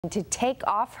to take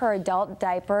off her adult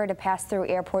diaper to pass through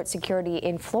airport security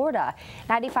in Florida.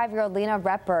 95-year-old Lena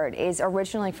Repbird is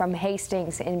originally from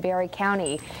Hastings in Barry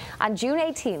County. On June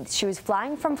 18th, she was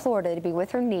flying from Florida to be with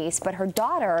her niece, but her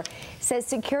daughter says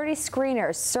security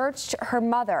screeners searched her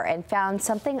mother and found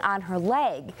something on her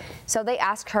leg, so they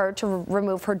asked her to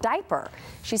remove her diaper.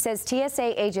 She says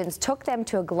TSA agents took them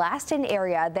to a glassed-in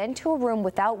area, then to a room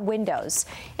without windows.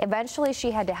 Eventually,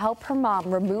 she had to help her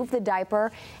mom remove the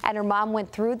diaper, and her mom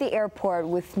went through the airport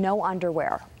with no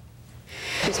underwear.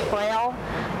 She's frail.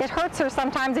 It hurts her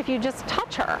sometimes if you just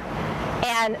touch her.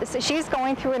 And so she's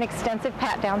going through an extensive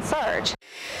pat-down search.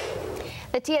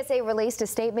 The TSA released a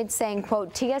statement saying,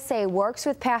 quote, TSA works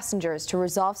with passengers to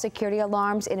resolve security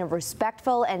alarms in a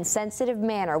respectful and sensitive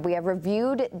manner. We have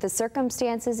reviewed the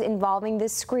circumstances involving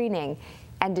this screening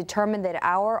and determined that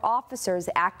our officers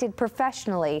acted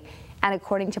professionally and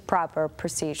according to proper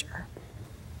procedure.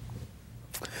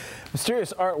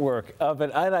 Mysterious artwork of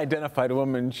an unidentified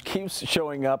woman keeps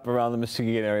showing up around the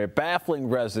Muskegon area, baffling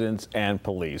residents and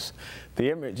police. The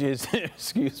image is,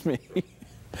 excuse me,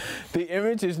 the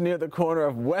image is near the corner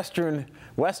of West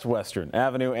Western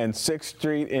Avenue and 6th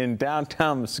Street in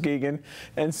downtown Muskegon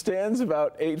and stands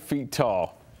about 8 feet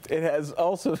tall. It has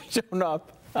also shown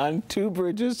up on 2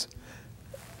 bridges.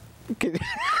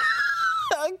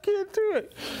 I can't do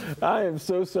it. I am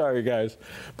so sorry, guys.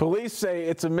 Police say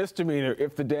it's a misdemeanor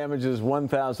if the damage is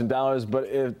 $1,000, but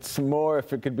it's more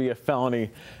if it could be a felony.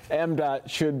 MDOT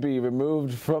should be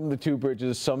removed from the 2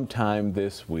 bridges sometime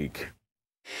this week.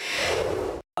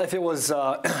 If it was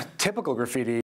typical graffiti,